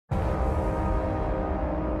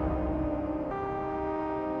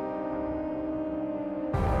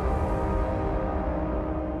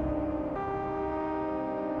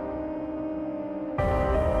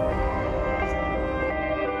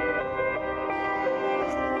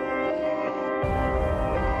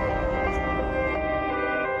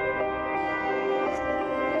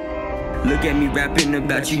Look at me rapping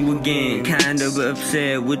about you again. Kind of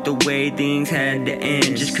upset with the way things had to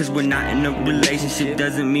end. Just cause we're not in a relationship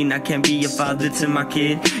doesn't mean I can't be a father to my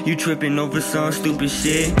kid. You tripping over some stupid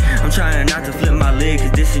shit. I'm trying not to flip my lid,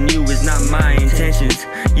 cause this and you is not my intentions.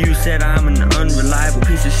 You said I'm an unreliable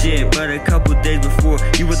piece of shit, but a couple days before,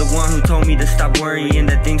 you were the one who told me to stop worrying.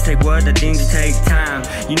 That things take what? That things take time.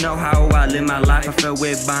 You know how I live my life, I fell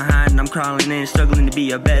way behind. I'm crawling in, struggling to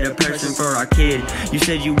be a better person for our kid. You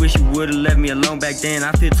said you wish you would've left me alone back then.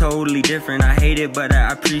 I feel totally different, I hate it, but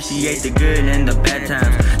I appreciate the good and the bad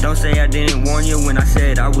times. Don't say I didn't warn you when I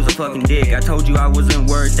said I was a fucking dick. I told you I wasn't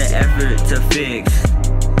worth the effort to fix.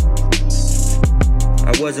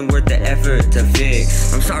 I wasn't worth the effort to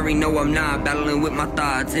fix. I'm sorry, no I'm not. Battling with my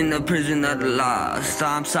thoughts in the prison of the lost.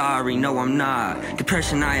 I'm sorry, no I'm not.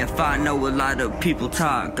 Depression I have fought, know a lot of people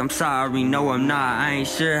talk. I'm sorry, no I'm not. I ain't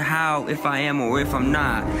sure how, if I am or if I'm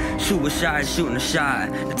not. Suicide, shooting a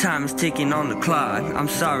shot. The time is ticking on the clock. I'm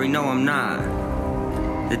sorry, no I'm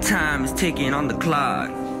not. The time is ticking on the clock.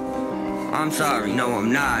 I'm sorry, no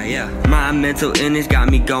I'm not, yeah. My mental illness got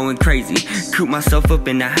me going crazy. Coop myself up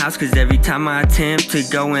in the house, cause every time I attempt to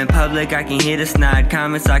go in public, I can hear the snide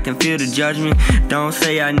comments, I can feel the judgment. Don't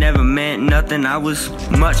say I never meant nothing, I was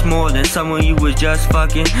much more than someone you was just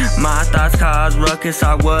fucking. My thoughts caused ruckus,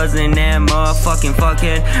 I wasn't that motherfucking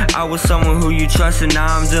fuckhead. I was someone who you trusted, now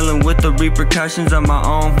I'm dealing with the repercussions of my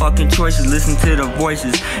own fucking choices. Listen to the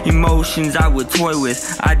voices, emotions I would toy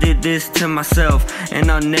with. I did this to myself, and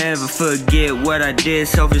I'll never forget what I did.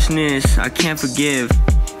 Selfishness, I can't forgive.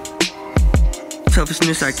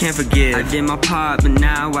 Selfishness, I can't forgive. I did my part, but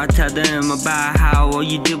now I tell them about how all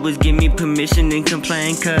you did was give me permission and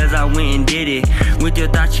complain, cause I went and did it. With your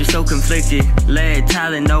thoughts, you're so conflicted. Let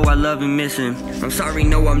talent know I love and miss him. I'm sorry,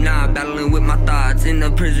 no I'm not. Battling with my thoughts in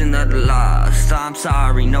the prison of the lost. I'm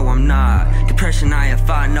sorry, no I'm not. Depression I have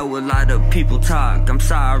fought, know a lot of people talk. I'm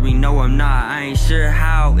sorry, no I'm not. I ain't sure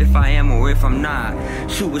how, if I am or if I'm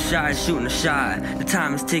not. Suicide, shooting a shot. The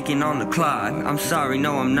time is ticking on the clock. I'm sorry,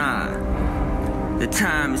 no I'm not. The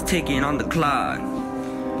time is ticking on the clock.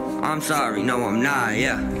 I'm sorry, no I'm not,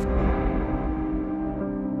 yeah.